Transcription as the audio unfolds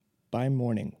By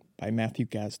Morning by Matthew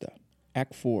Gazda.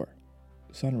 Act 4,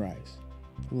 Sunrise,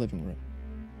 Living Room.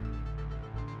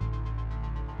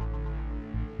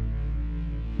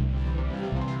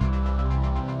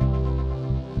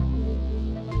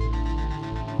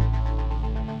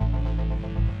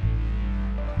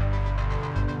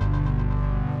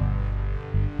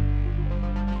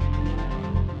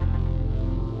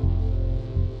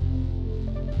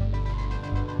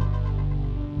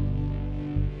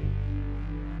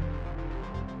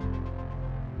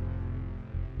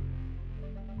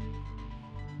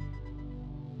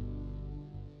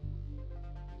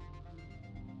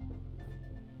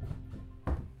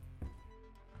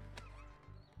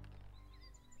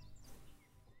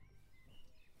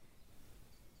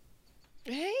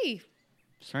 Hey.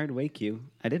 Sorry to wake you.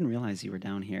 I didn't realize you were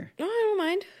down here. Oh, I don't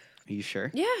mind. Are you sure?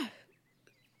 Yeah.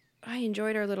 I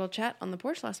enjoyed our little chat on the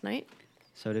porch last night.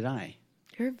 So did I.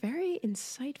 You're a very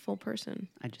insightful person.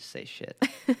 I just say shit.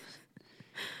 Do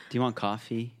you want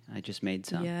coffee? I just made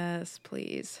some. Yes,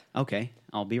 please. Okay,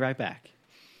 I'll be right back.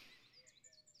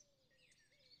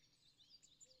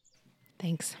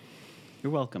 Thanks.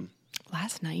 You're welcome.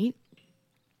 Last night,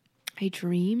 I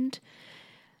dreamed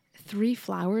 3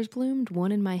 flowers bloomed,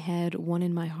 one in my head, one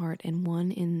in my heart, and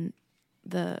one in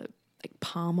the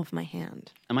palm of my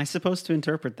hand. Am I supposed to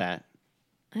interpret that?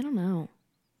 I don't know.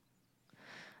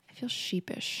 I feel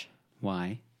sheepish.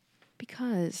 Why?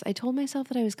 Because I told myself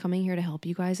that I was coming here to help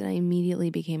you guys, and I immediately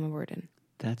became a burden.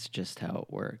 That's just how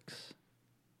it works.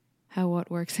 How what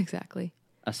works exactly?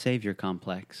 A savior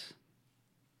complex.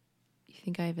 You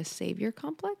think I have a savior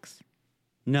complex?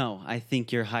 No, I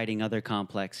think you're hiding other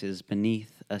complexes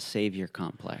beneath a savior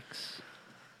complex.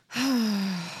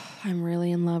 I'm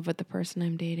really in love with the person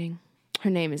I'm dating. Her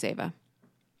name is Ava.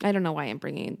 I don't know why I'm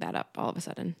bringing that up all of a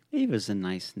sudden. Ava's a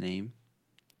nice name.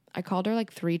 I called her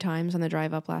 3 times on the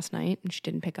drive up last night, and she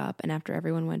didn't pick up. And after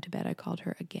everyone went to bed, I called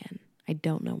her again. I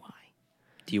don't know why.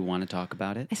 Do you want to talk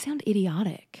about it? I sound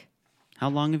idiotic. How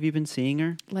long have you been seeing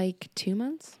her? 2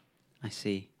 months? I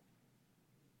see.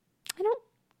 I don't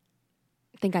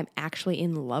think I'm actually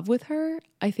in love with her.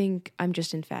 I think I'm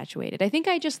just infatuated. I think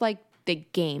I just like the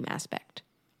game aspect.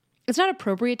 It's not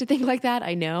appropriate to think like that.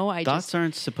 I know. Thoughts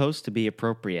aren't supposed to be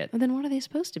appropriate. Well, then what are they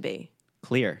supposed to be?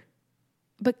 Clear.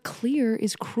 But clear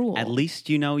is cruel. At least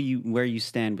you know where you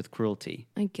stand with cruelty.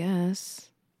 I guess.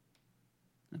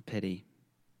 A pity.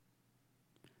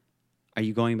 Are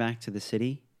you going back to the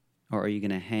city? Or are you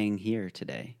going to hang here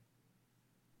today?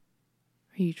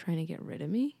 Are you trying to get rid of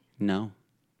me? No.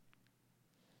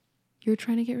 You're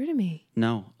trying to get rid of me.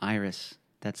 No, Iris.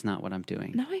 That's not what I'm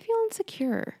doing. Now I feel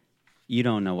insecure. You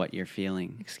don't know what you're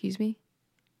feeling. Excuse me?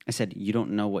 I said you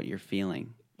don't know what you're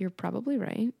feeling. You're probably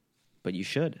right. But you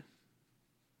should.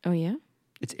 Oh, yeah?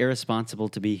 It's irresponsible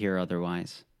to be here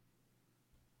otherwise.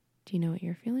 Do you know what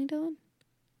you're feeling, Dylan?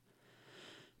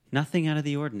 Nothing out of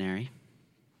the ordinary.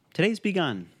 Today's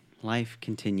begun. Life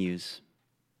continues.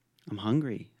 I'm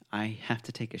hungry. I have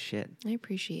to take a shit. I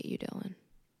appreciate you, Dylan.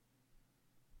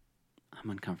 I'm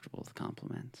uncomfortable with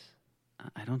compliments.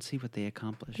 I don't see what they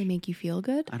accomplish. They make you feel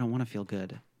good? I don't want to feel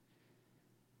good.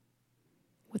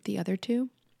 With the other 2?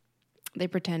 They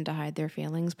pretend to hide their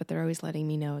feelings, but they're always letting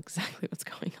me know exactly what's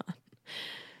going on.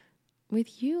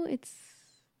 With you,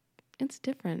 it's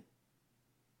different.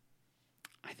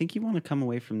 I think you want to come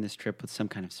away from this trip with some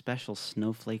kind of special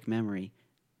snowflake memory,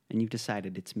 and you've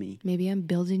decided it's me. Maybe I'm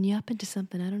building you up into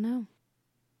something. I don't know.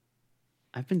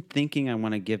 I've been thinking I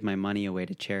want to give my money away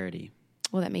to charity.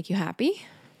 Will that make you happy?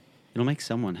 It'll make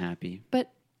someone happy.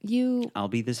 But you... I'll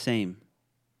be the same.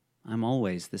 I'm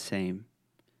always the same.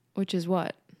 Which is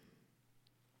what?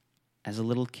 As a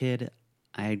little kid,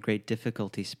 I had great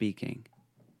difficulty speaking.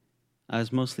 I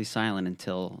was mostly silent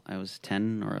until I was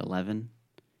 10 or 11.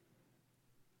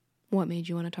 What made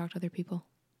you want to talk to other people?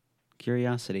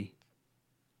 Curiosity.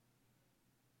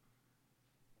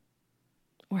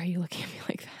 Why are you looking at me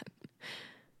like that?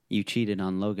 You cheated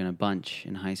on Logan a bunch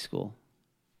in high school.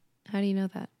 How do you know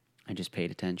that? I just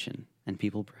paid attention, and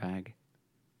people brag.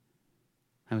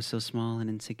 I was so small and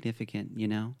insignificant, you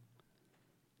know?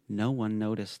 No one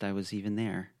noticed I was even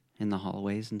there, in the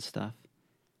hallways and stuff.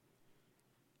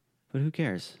 But who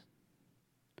cares?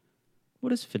 What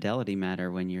does fidelity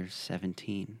matter when you're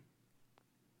 17?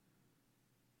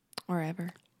 Or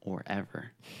ever. Or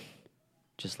ever.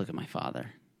 Just look at my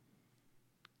father.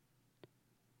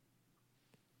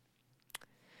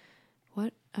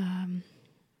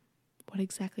 What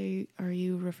exactly are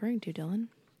you referring to, Dylan?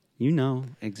 You know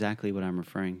exactly what I'm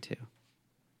referring to.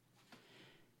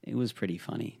 It was pretty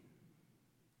funny.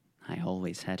 I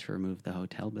always had to remove the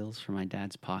hotel bills from my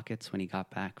dad's pockets when he got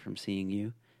back from seeing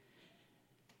you.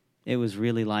 It was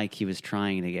really like he was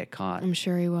trying to get caught. I'm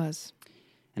sure he was.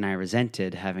 And I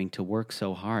resented having to work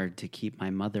so hard to keep my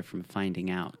mother from finding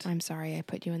out. I'm sorry I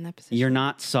put you in that position. You're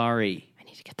not sorry. I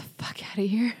need to get the fuck out of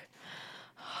here.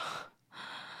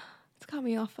 It's got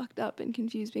me all fucked up and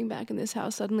confused being back in this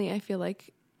house. Suddenly I feel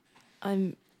like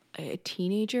I'm a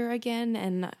teenager again,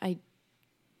 and I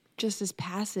just as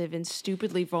passive and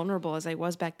stupidly vulnerable as I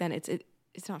was back then. It's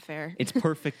not fair. It's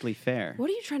perfectly fair. What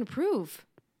are you trying to prove?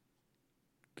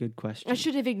 Good question. I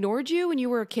should have ignored you when you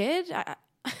were a kid?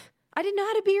 I didn't know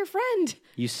how to be your friend.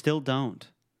 You still don't.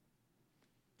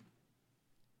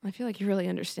 I feel like you really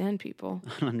understand people.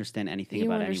 I don't understand anything You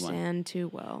about understand anyone. too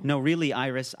well. No, really,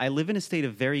 Iris, I live in a state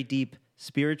of very deep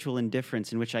spiritual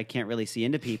indifference in which I can't really see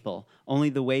into people, only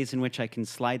the ways in which I can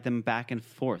slide them back and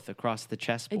forth across the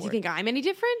chessboard. Do you think I'm any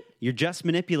different? You're just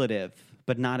manipulative,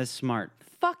 but not as smart.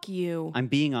 Fuck you. I'm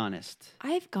being honest.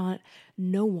 I've got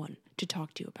no one to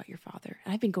talk to about your father,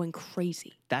 and I've been going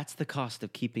crazy. That's the cost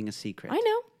of keeping a secret. I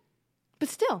know, but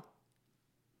still.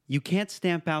 You can't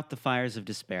stamp out the fires of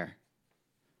despair.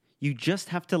 You just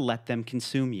have to let them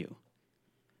consume you.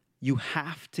 You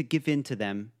have to give in to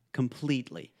them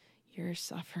completely. You're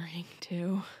suffering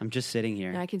too. I'm just sitting here.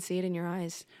 And I can see it in your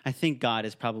eyes. I think God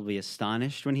is probably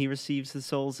astonished when he receives the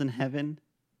souls in heaven.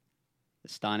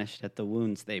 Astonished at the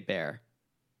wounds they bear.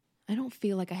 I don't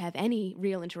feel like I have any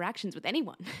real interactions with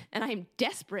anyone. And I am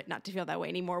desperate not to feel that way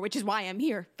anymore, which is why I'm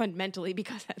here, fundamentally,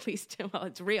 because at least, well,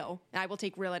 it's real. And I will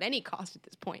take real at any cost at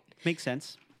this point. Makes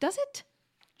sense. Does it?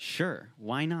 Sure,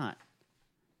 why not?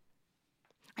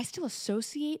 I still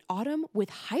associate autumn with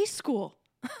high school.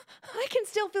 I can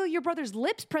still feel your brother's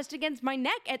lips pressed against my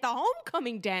neck at the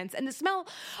homecoming dance and the smell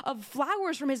of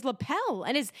flowers from his lapel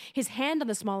and his hand on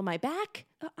the small of my back.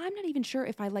 I'm not even sure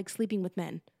if I like sleeping with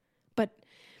men.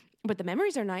 But the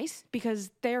memories are nice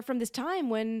because they're from this time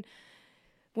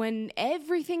when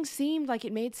everything seemed like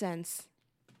it made sense.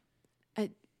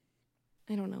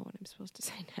 I don't know what I'm supposed to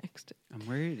say next. I'm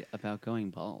worried about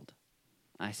going bald.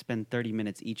 I spend 30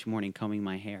 minutes each morning combing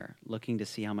my hair, looking to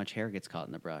see how much hair gets caught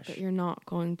in the brush. But you're not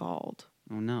going bald.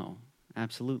 Oh no,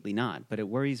 absolutely not, but it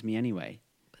worries me anyway.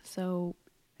 So,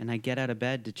 And I get out of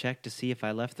bed to check to see if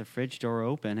I left the fridge door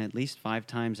open at least 5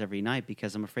 times every night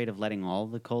because I'm afraid of letting all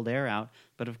the cold air out.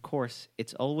 But of course,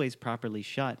 it's always properly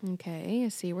shut. okay, I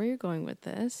see where you're going with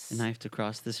this. And I have to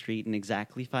cross the street in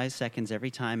exactly 5 seconds every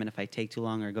time. And if I take too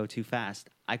long or go too fast,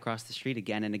 I cross the street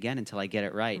again and again until I get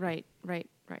it right. Right.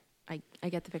 I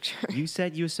get the picture. You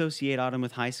said you associate autumn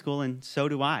with high school, and so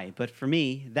do I. But for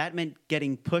me, that meant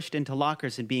getting pushed into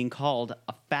lockers and being called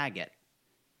a faggot.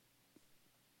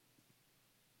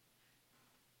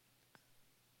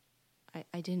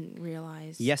 I didn't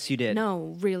realize. Yes, you did.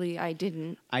 No, really, I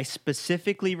didn't. I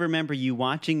specifically remember you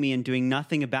watching me and doing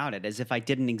nothing about it, as if I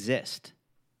didn't exist.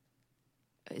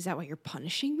 Is that why you're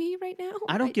punishing me right now?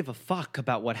 I don't give a fuck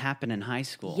about what happened in high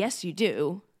school. Yes, you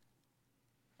do.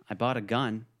 I bought a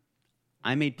gun.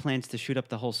 I made plans to shoot up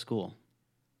the whole school.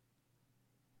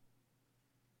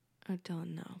 Oh,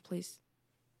 Dylan, no. Please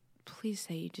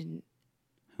say you didn't.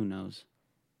 Who knows?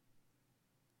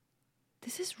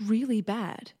 This is really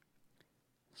bad.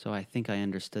 So I think I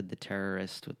understood the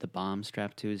terrorist with the bomb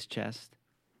strapped to his chest.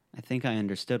 I think I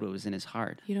understood what was in his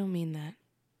heart. You don't mean that.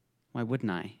 Why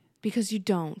wouldn't I? Because you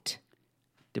don't.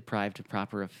 Deprived of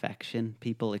proper affection,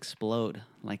 people explode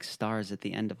like stars at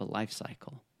the end of a life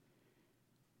cycle.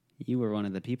 You were one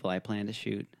of the people I planned to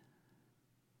shoot,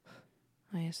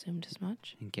 I assumed as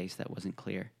much. in case that wasn't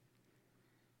clear.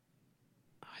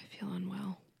 I feel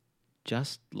unwell.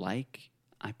 Just like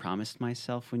I promised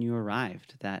myself when you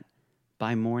arrived, that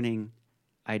by morning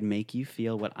I'd make you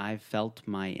feel what I've felt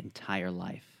my entire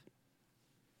life.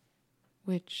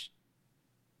 Which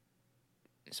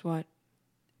is what?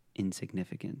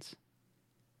 Insignificance.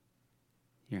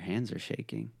 Your hands are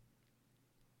shaking.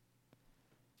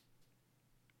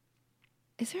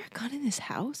 Is there a gun in this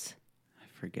house? I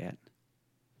forget.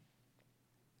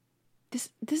 This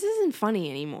isn't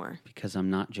funny anymore. Because I'm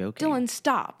not joking. Dylan,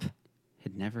 stop.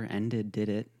 It never ended, did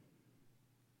it?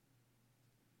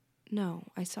 No,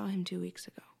 I saw him 2 weeks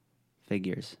ago.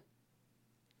 Figures.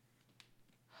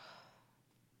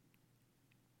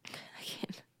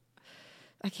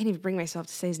 I can't even bring myself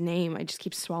to say his name. I just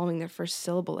keep swallowing their first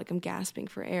syllable like I'm gasping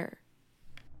for air.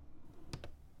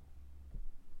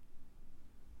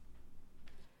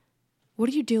 What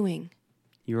are you doing?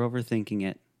 You're overthinking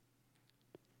it.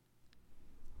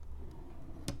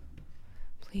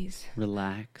 Please.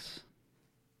 Relax.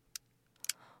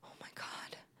 Oh my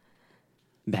God.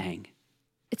 Bang.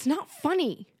 It's not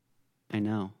funny. I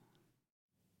know.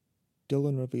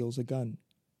 Dylan reveals a gun,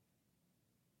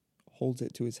 holds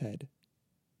it to his head.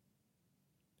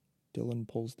 Dylan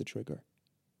pulls the trigger.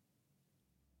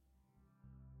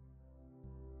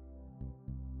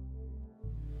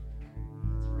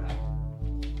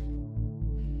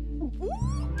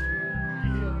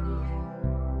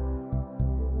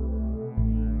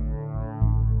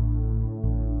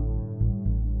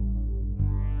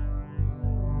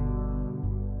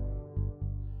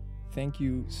 Thank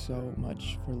you so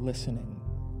much for listening.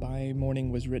 By Morning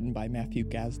was written by Matthew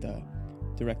Gazda,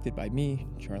 directed by me,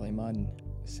 Charlie Munn,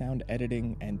 sound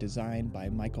editing and design by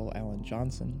Michael Allen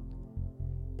Johnson,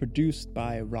 produced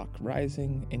by Rock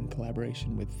Rising in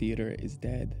collaboration with Theater is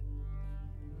Dead,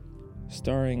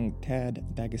 starring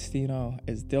Tad D'Agostino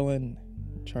as Dylan,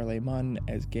 Charlie Munn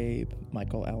as Gabe,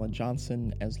 Michael Allen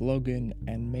Johnson as Logan,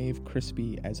 and Maeve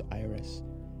Crispy as Iris.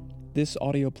 This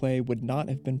audio play would not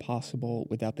have been possible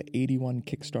without the 81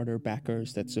 Kickstarter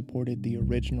backers that supported the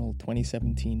original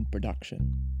 2017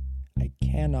 production. I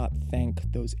cannot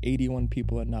thank those 81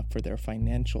 people enough for their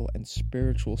financial and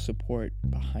spiritual support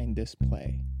behind this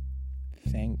play.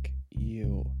 Thank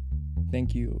you.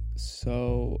 Thank you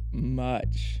so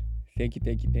much. Thank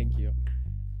you.